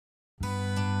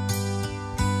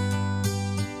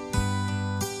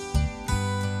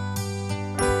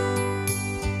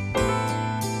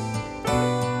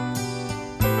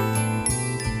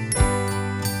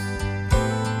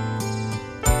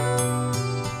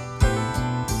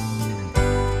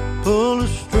pull a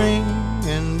string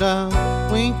and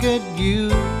I'll wink at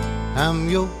you. I'm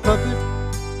your puppet.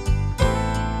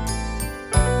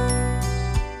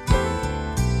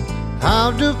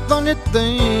 I'll do funny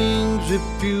things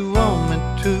if you want me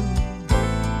to.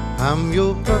 I'm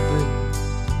your puppet.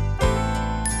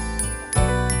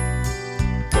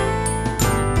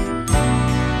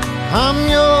 I'm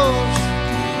yours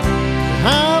to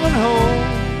have and hold.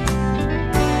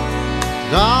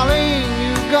 Darling,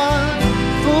 you got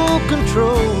full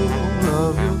control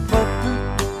of your puppet.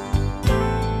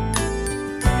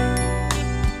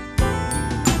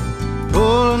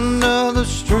 Pull another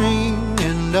string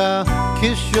and I'll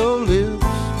kiss your lips.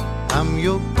 I'm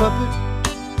your puppet.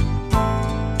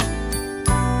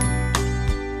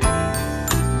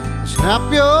 Snap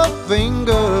your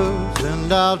fingers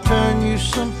and I'll turn you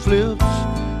some flips.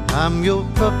 I'm your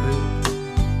puppet.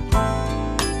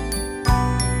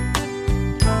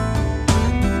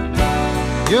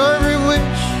 Your every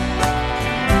wish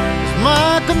is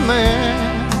my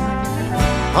command.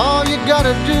 All you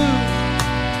gotta do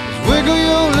is wiggle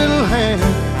your little hand,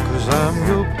 'cause I'm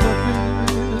your puppet.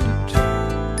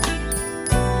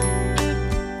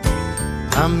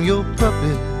 I'm your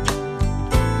puppet.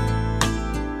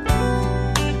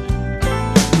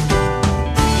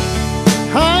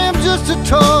 Just a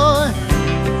toy,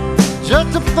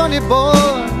 just a funny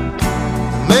boy,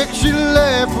 makes you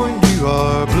laugh when you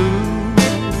are blue.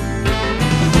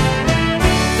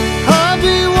 I'll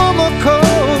be warm or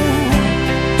cold,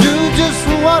 do just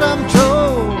what I'm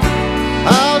told.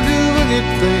 I'll do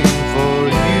anything for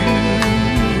you,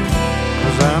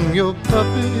 'cause I'm your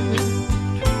puppet.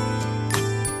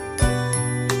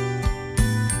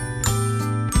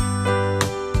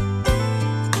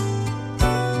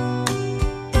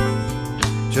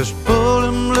 Just pull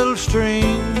them little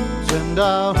strings and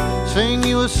I'll sing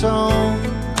you a song.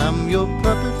 I'm your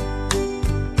puppet.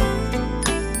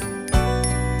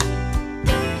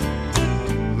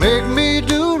 Make me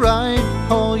do right,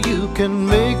 or you can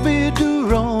make me do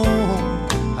wrong.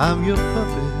 I'm your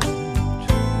puppet.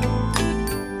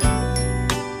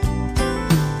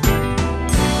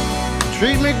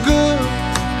 Treat me good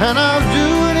and I'll do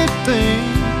anything.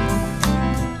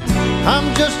 I'm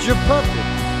just your puppet.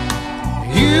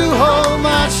 You hold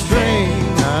my string.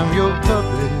 I'm your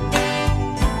puppet.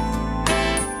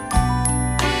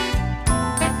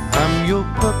 I'm your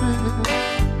puppet.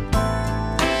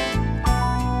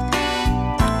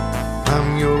 I'm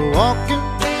your walking,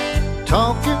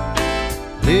 talking,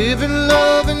 living,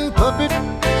 loving puppet,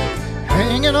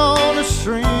 hanging on a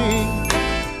string.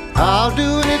 I'll do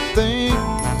anything.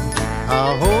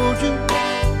 I'll hold you,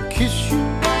 kiss you,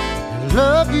 and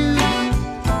love you.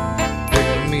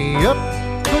 Pick me up,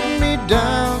 put me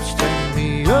down, stand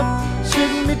me up,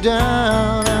 sit me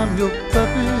down. I'm your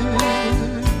puppet.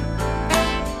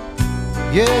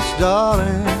 Yes,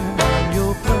 darling.